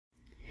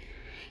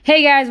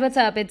Hey guys, what's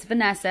up? It's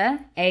Vanessa,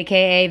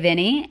 aka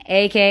Vinny,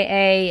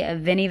 aka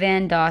Vinny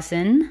Van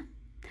Dawson.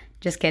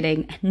 Just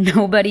kidding.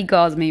 Nobody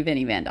calls me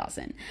Vinny Van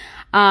Dawson.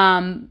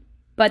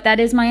 But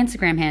that is my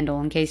Instagram handle,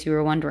 in case you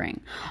were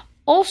wondering.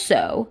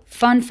 Also,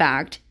 fun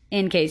fact,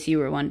 in case you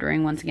were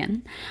wondering once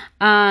again,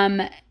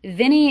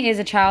 Vinny is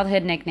a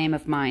childhood nickname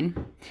of mine.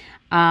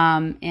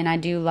 And I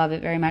do love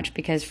it very much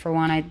because, for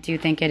one, I do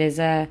think it is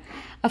a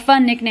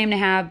fun nickname to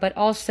have, but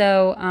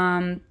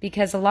also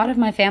because a lot of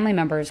my family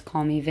members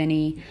call me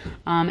Vinny,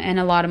 and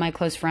a lot of my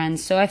close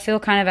friends. So I feel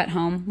kind of at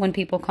home when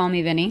people call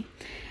me Vinny.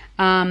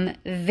 It's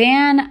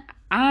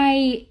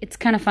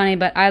kind of funny,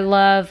 but I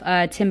love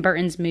Tim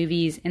Burton's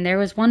movies. And there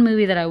was one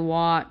movie that I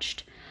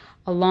watched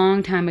a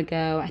long time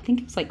ago. I think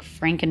it was like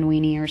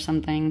Frankenweenie or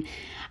something.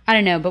 I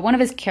don't know, but one of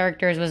his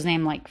characters was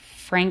named like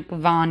Frank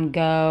Von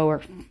Gogh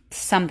or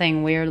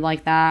something weird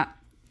like that.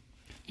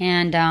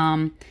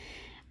 And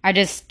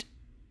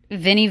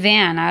Vinny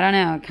Van, I don't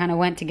know, it kind of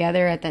went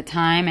together at that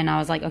time. And I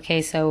was like,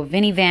 okay, so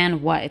Vinny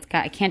Van, what? It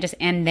can't just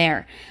end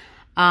there.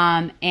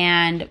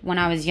 And when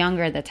I was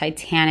younger, the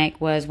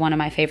Titanic was one of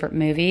my favorite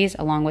movies,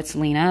 along with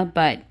Selena,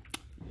 but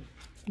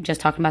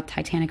just talking about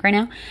Titanic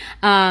right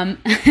now.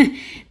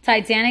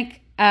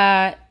 Titanic,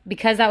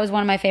 because that was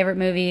one of my favorite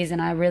movies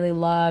and I really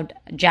loved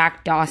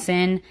Jack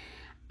Dawson,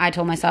 I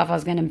told myself I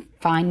was going to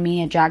find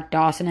me a Jack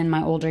Dawson in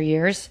my older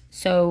years.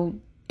 So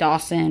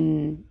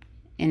Dawson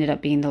ended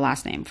up being the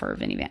last name for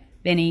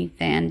Vinny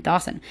Van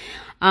Dawson.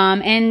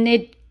 And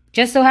it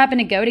just so happened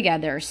to go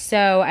together.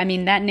 So, I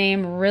mean, that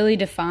name really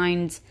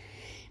defines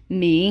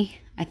me,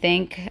 I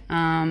think.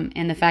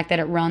 And the fact that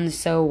it runs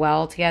so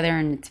well together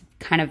and it's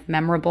kind of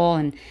memorable.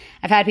 And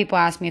I've had people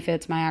ask me if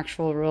it's my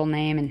actual real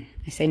name, and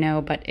I say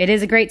no, but it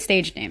is a great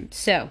stage name.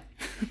 So,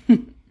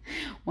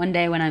 one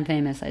day when I'm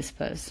famous, I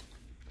suppose.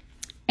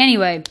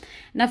 Anyway,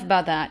 enough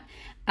about that.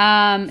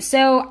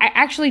 So I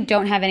actually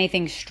don't have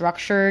anything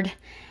structured,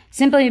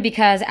 simply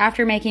because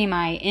after making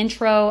my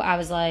intro, I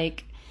was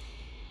like,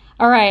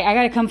 all right, I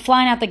got to come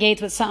flying out the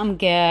gates with something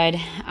good.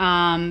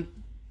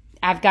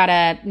 I've got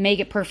to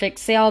make it perfect,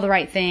 say all the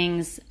right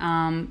things.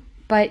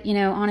 But,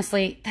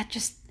 honestly,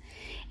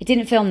 it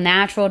didn't feel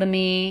natural to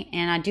me.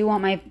 And I do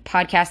want my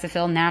podcast to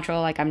feel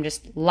natural, like I'm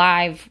just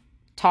live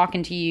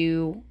talking to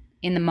you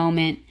in the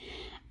moment.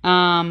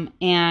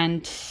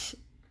 And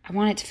I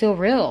want it to feel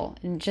real,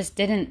 and just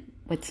didn't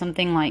with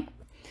something like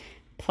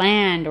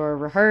planned or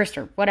rehearsed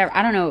or whatever.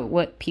 I don't know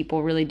what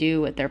people really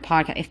do with their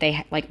podcast, if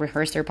they like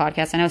rehearse their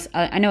podcast.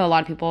 I know a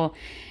lot of people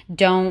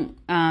don't,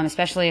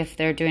 especially if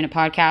they're doing a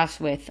podcast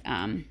with,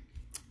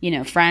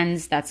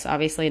 friends. That's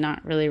obviously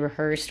not really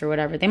rehearsed or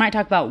whatever. They might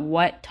talk about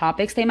what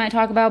topics they might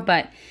talk about,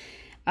 but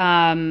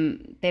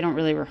they don't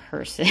really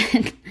rehearse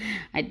it.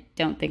 I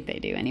don't think they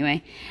do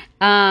anyway.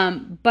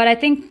 But I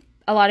think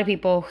a lot of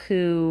people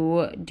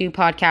who do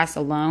podcasts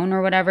alone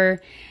or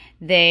whatever,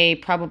 they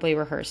probably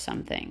rehearse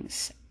some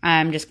things.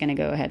 I'm just going to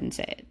go ahead and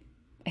say it,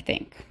 I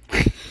think.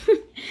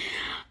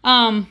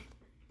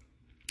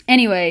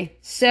 Anyway,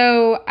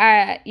 so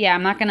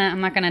I'm not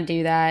going to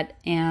do that.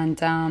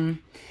 And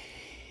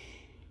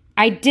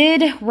I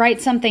did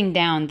write something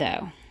down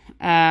though.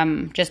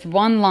 Just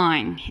one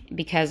line,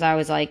 because I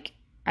was like,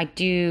 I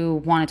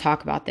do want to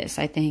talk about this.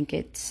 I think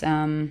it's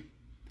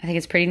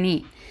pretty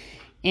neat.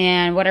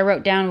 And what I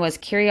wrote down was,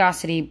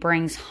 curiosity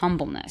brings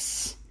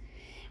humbleness.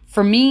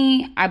 For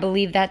me, I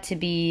believe that to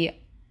be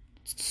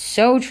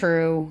so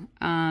true,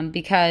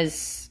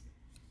 because,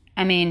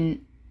 when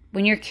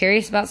you're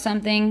curious about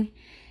something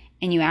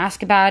and you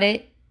ask about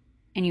it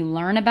and you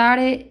learn about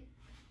it,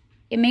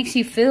 it makes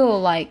you feel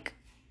like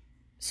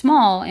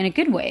small in a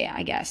good way,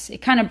 I guess.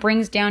 It kind of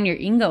brings down your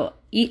ego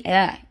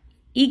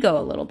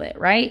a little bit,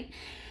 right?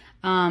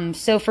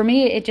 So for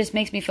me, it just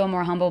makes me feel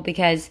more humble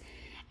because,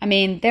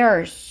 there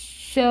are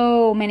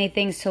so many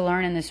things to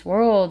learn in this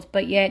world,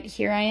 but yet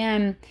here I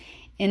am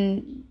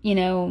in,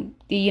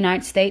 the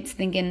United States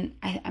thinking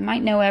I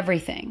might know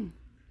everything.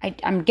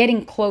 I'm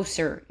getting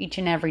closer each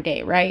and every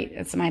day, right?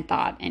 That's my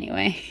thought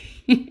anyway.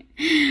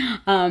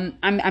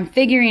 I'm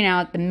figuring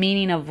out the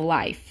meaning of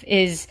life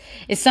is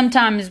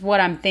sometimes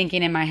what I'm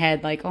thinking in my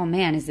head, like, oh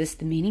man, is this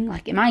the meaning?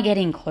 Like, am I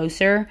getting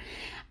closer?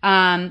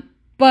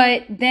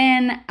 But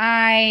then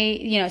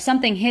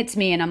something hits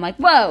me and I'm like,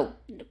 whoa,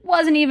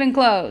 wasn't even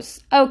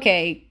close.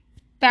 Okay,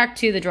 back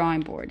to the drawing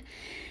board.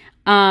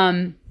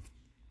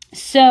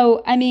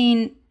 So,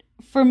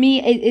 for me,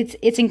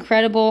 it's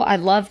incredible. I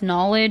love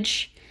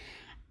knowledge,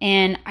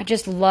 and I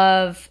just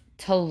love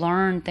to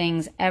learn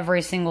things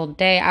every single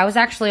day. I was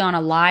actually on a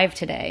live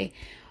today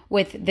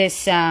with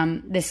this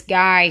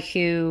guy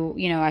who,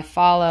 I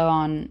follow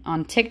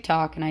on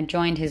TikTok, and I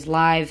joined his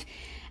live,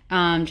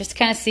 just to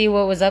kind of see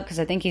what was up, because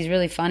I think he's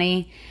really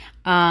funny,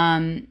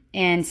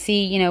 and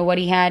see, what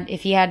he had,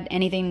 if he had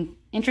anything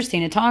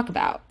interesting to talk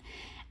about.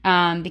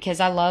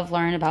 Because I love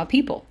learning about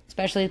people,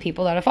 especially the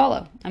people that I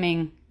follow.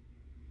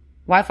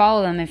 Why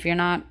follow them if you're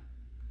not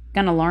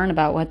going to learn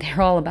about what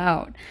they're all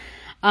about?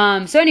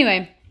 So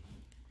anyway,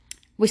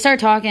 we started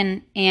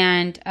talking,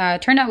 and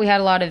turned out we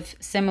had a lot of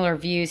similar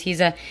views.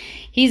 He's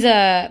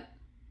a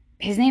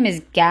his name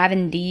is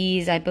Gavin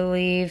Dees, I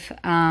believe,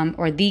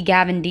 or the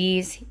Gavin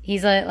Dees.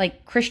 He's a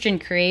like Christian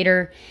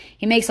creator.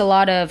 He makes a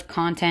lot of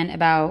content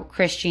about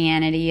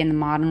Christianity in the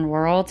modern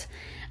world.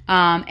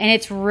 And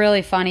it's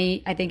really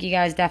funny. I think you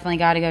guys definitely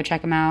got to go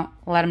check him out.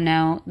 Let him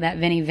know that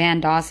Vinny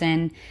Van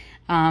Dawson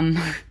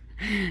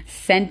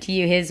sent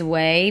you his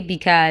way,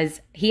 because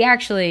he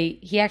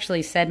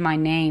actually said my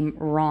name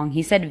wrong.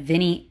 He said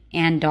Vinny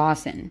and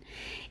Dawson.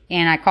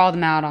 And I called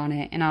him out on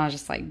it, and I was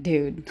just like,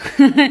 dude.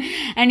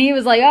 And he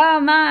was like, oh,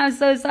 Ma, I'm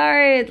so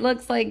sorry. It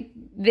looks like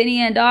Vinny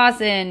and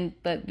Dawson,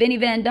 but Vinny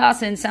Van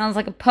Dawson sounds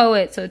like a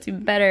poet, so it's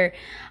even better.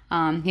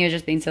 He was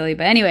just being silly.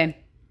 But anyway,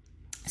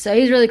 so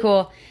he's really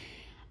cool.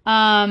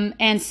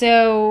 And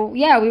so,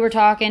 yeah, we were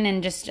talking,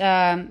 and just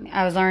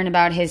I was learning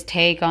about his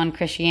take on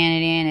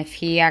Christianity, and if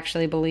he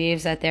actually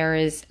believes that there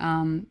is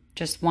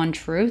just one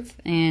truth.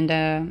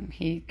 And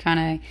he kind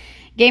of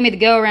gave me the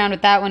go around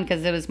with that one,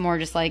 because it was more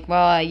just like,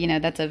 well,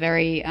 that's a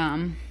very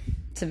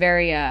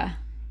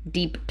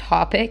deep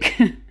topic.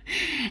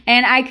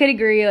 And I could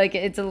agree, like,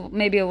 it's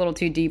maybe a little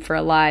too deep for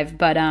a live,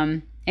 but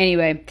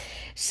anyway,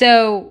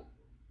 so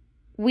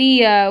we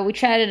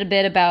chatted a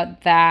bit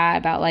about that,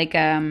 about like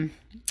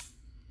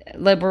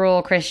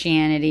liberal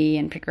Christianity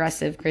and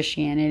progressive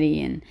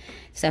Christianity and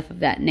stuff of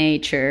that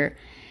nature.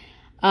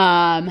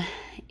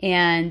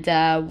 And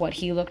what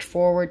he looked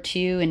forward to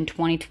in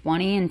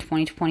 2020 and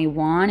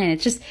 2021.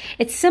 And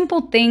it's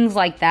simple things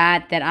like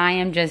that I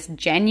am just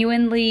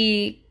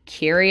genuinely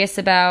curious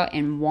about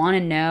and want to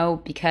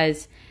know,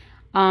 because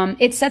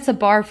it sets a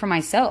bar for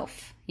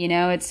myself.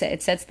 It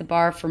sets the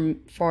bar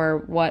for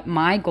what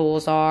my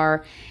goals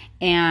are.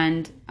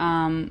 And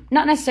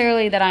not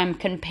necessarily that I'm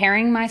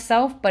comparing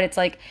myself, but it's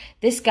like,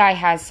 this guy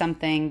has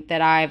something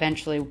that I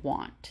eventually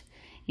want.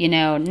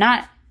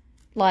 Not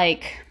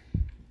like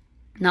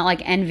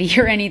envy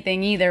or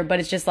anything either, but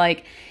it's just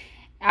like,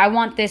 I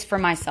want this for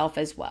myself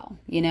as well.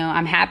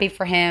 I'm happy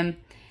for him,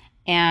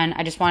 and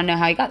I just want to know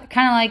how he got.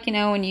 Kind of like,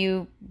 when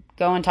you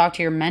go and talk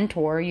to your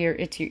mentor,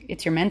 it's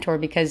your mentor,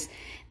 because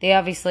they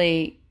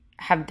obviously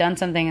have done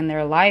something in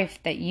their life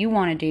that you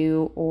want to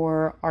do,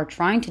 or are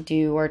trying to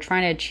do, or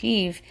trying to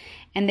achieve,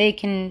 and they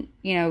can,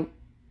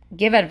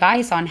 give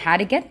advice on how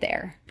to get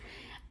there.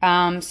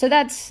 So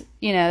that's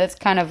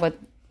kind of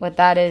what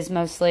that is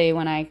mostly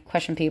when I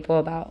question people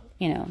about,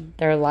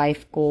 their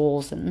life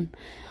goals and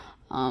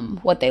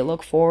what they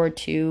look forward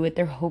to with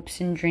their hopes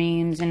and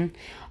dreams and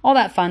all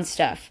that fun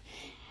stuff.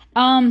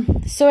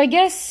 So I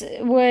guess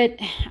what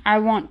I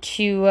want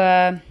to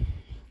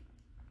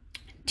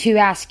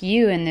ask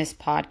you in this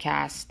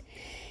podcast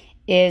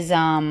is,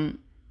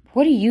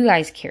 what are you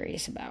guys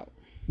curious about?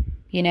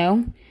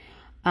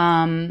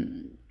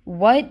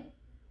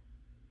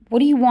 What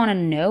do you want to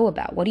know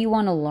about? What do you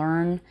want to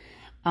learn?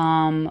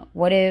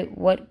 What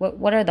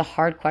are the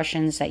hard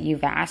questions that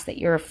you've asked that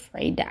you're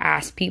afraid to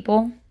ask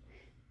people?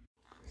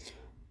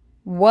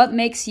 What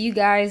makes you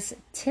guys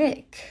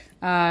tick?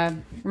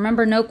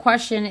 Remember, no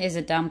question is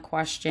a dumb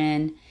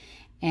question.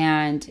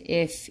 And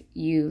if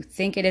you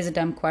think it is a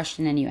dumb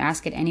question and you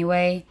ask it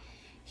anyway,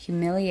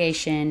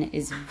 humiliation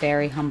is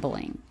very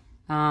humbling.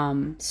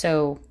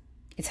 So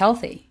it's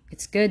healthy.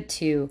 It's good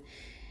to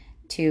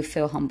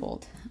feel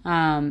humbled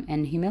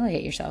and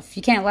humiliate yourself. If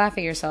you can't laugh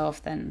at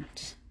yourself, then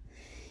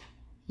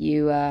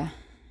you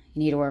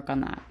need to work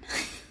on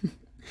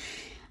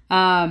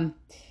that.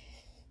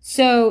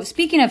 So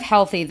speaking of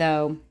healthy,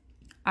 though,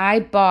 I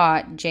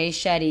bought Jay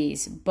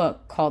Shetty's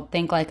book called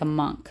Think Like a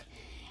Monk.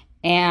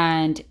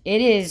 And it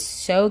is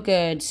so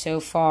good so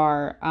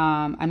far.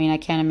 I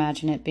can't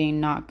imagine it being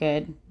not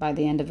good by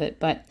the end of it.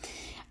 But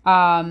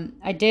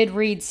I did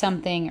read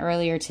something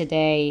earlier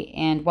today.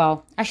 And,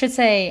 well, I should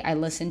say I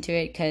listened to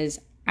it, because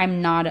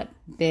I'm not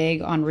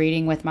big on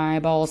reading with my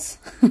eyeballs.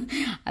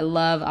 I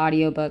love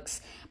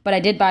audiobooks. But I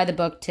did buy the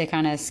book to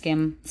kind of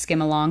skim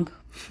along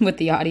with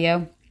the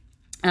audio.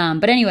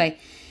 But anyway,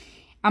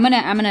 I'm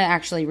gonna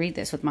actually read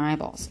this with my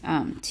eyeballs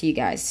to you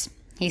guys.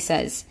 He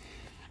says,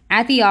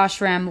 "At the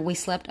ashram, we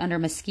slept under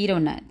mosquito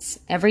nets.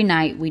 Every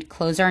night, we'd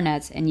close our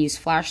nets and use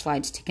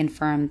flashlights to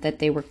confirm that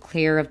they were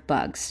clear of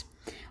bugs.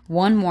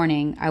 One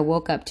morning, I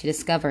woke up to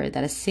discover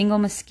that a single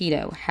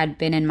mosquito had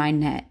been in my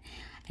net,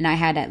 and I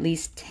had at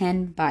least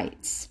 10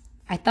 bites.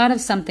 I thought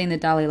of something the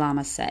Dalai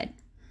Lama said.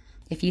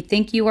 If you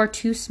think you are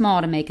too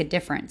small to make a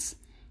difference,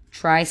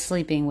 try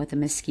sleeping with a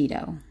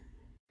mosquito."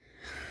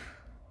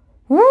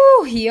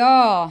 Woo,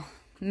 y'all.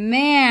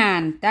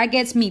 Man, that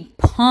gets me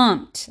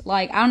pumped.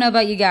 Like, I don't know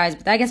about you guys,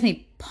 but that gets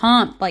me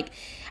pumped. Like,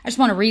 I just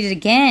want to read it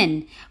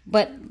again.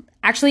 But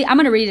actually, I'm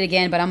going to read it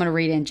again, but I'm going to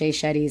read it in Jay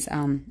Shetty's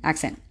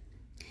accent.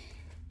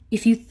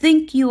 "If you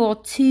think you are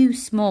too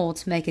small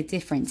to make a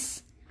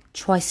difference,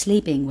 try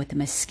sleeping with a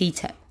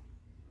mosquito."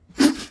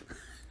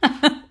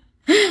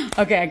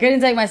 Okay, I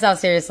couldn't take myself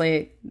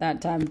seriously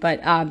that time,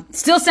 but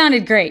still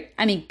sounded great.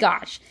 I mean,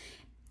 gosh,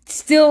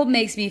 still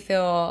makes me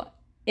feel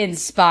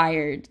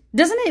inspired.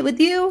 Doesn't it with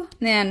you?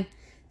 Man,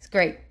 it's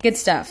great. Good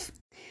stuff.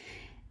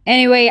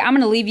 Anyway, I'm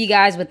going to leave you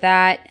guys with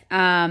that.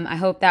 I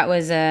hope that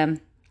was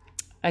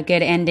a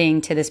good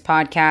ending to this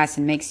podcast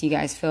and makes you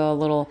guys feel a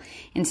little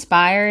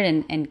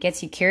inspired and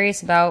gets you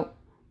curious about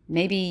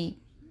maybe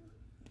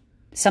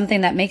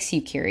something that makes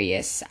you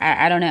curious.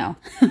 I don't know.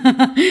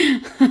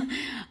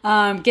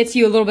 Gets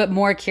you a little bit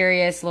more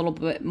curious, a little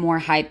bit more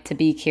hyped to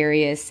be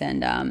curious.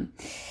 And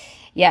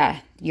yeah,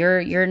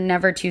 you're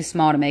never too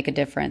small to make a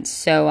difference.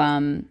 So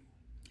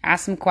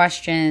ask some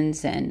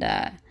questions and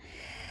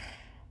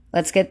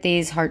let's get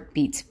these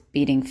heartbeats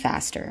beating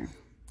faster.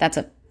 That's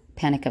a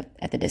Panic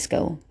at the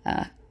Disco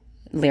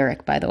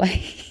lyric, by the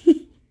way.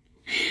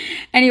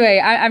 Anyway,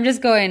 I'm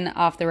just going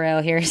off the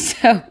rail here.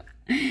 So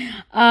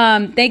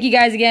thank you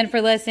guys again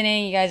for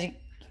listening. You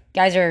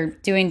guys are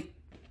doing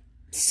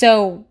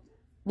so,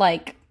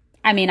 like,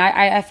 I mean,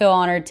 I feel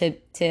honored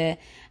to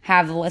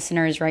have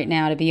listeners right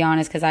now, to be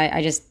honest, because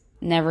I just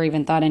never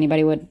even thought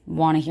anybody would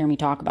want to hear me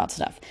talk about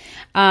stuff.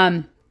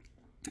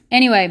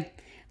 Anyway,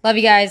 love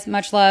you guys.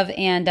 Much love.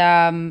 And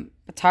I'll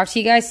talk to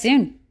you guys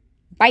soon.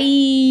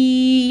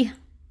 Bye.